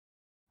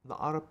The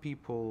Arab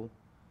people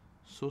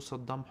saw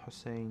Saddam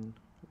Hussein,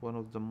 one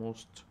of the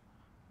most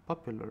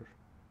popular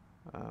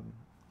um,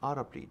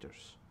 Arab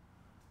leaders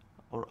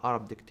or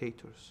Arab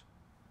dictators,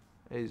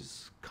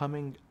 is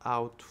coming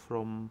out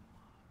from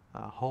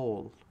a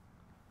hole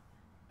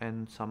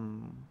in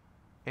some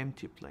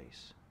empty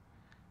place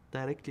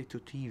directly to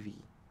TV.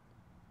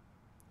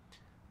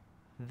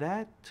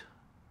 That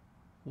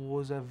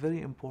was a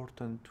very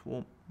important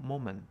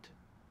moment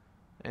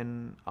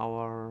in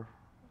our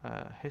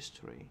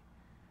history,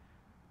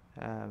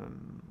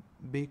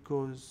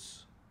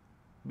 because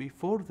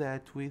before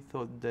that we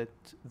thought that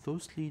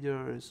those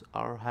leaders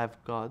are have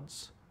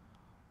gods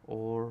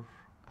or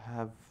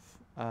have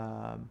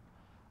um,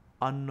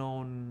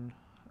 unknown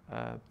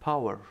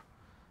power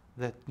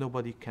that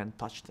nobody can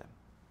touch them.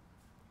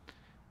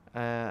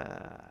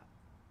 Uh,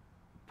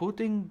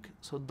 Putting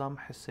Saddam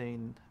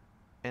Hussein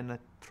in a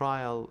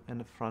trial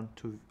in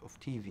front of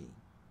TV,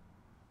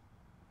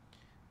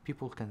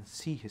 people can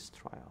see his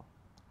trial,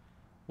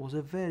 was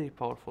a very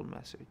powerful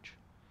message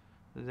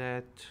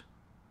that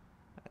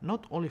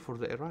not only for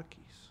the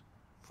Iraqis,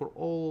 for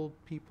all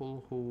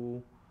people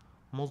who,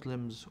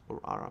 Muslims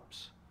or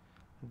Arabs,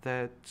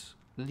 that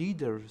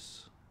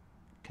leaders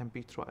can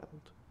be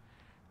trialed.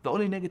 The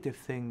only negative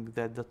thing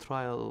that the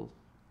trial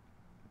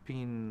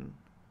been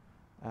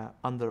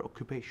under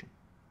occupation,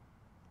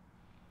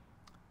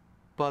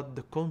 but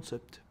the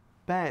concept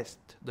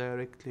passed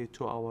directly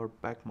to our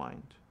back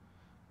mind,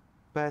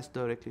 passed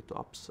directly to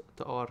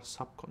our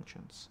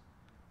subconscious,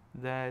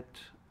 that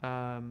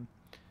um,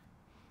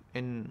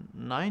 in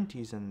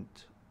 90s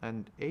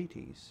and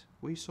 80s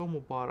we saw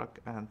Mubarak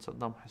and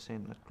Saddam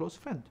Hussein as close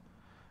friend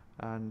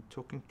and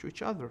talking to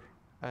each other,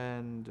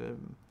 and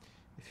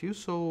if you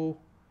saw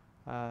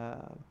uh,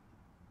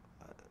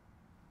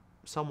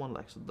 someone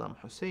like Saddam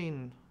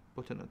Hussein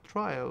put in a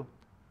trial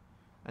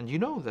and you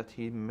know that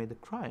he made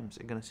crimes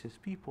against his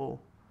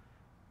people,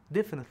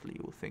 definitely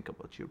you will think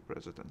about your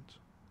president,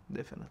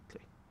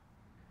 definitely.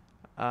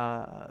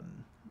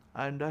 um,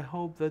 and I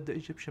hope that the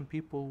Egyptian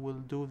people will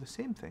do the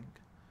same thing,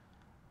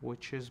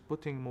 which is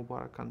putting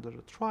Mubarak under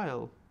a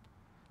trial,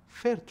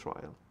 fair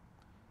trial,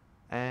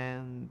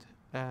 and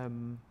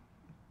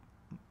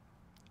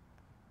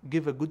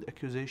give a good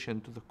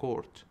accusation to the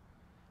court,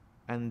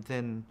 and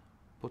then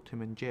put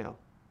him in jail,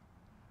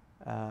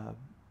 uh,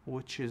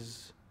 which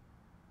is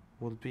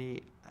will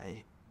be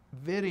a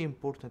very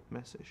important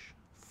message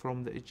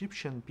from the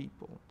Egyptian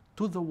people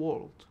to the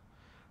world,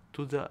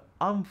 to the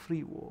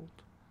unfree world,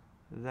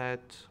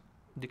 that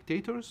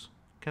dictators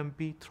can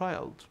be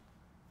trialed.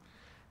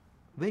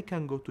 They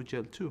can go to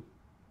jail too,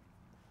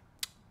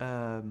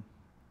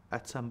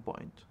 at some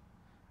point,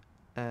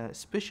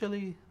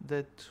 especially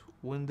that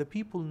when the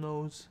people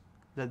knows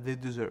that they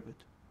deserve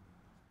it.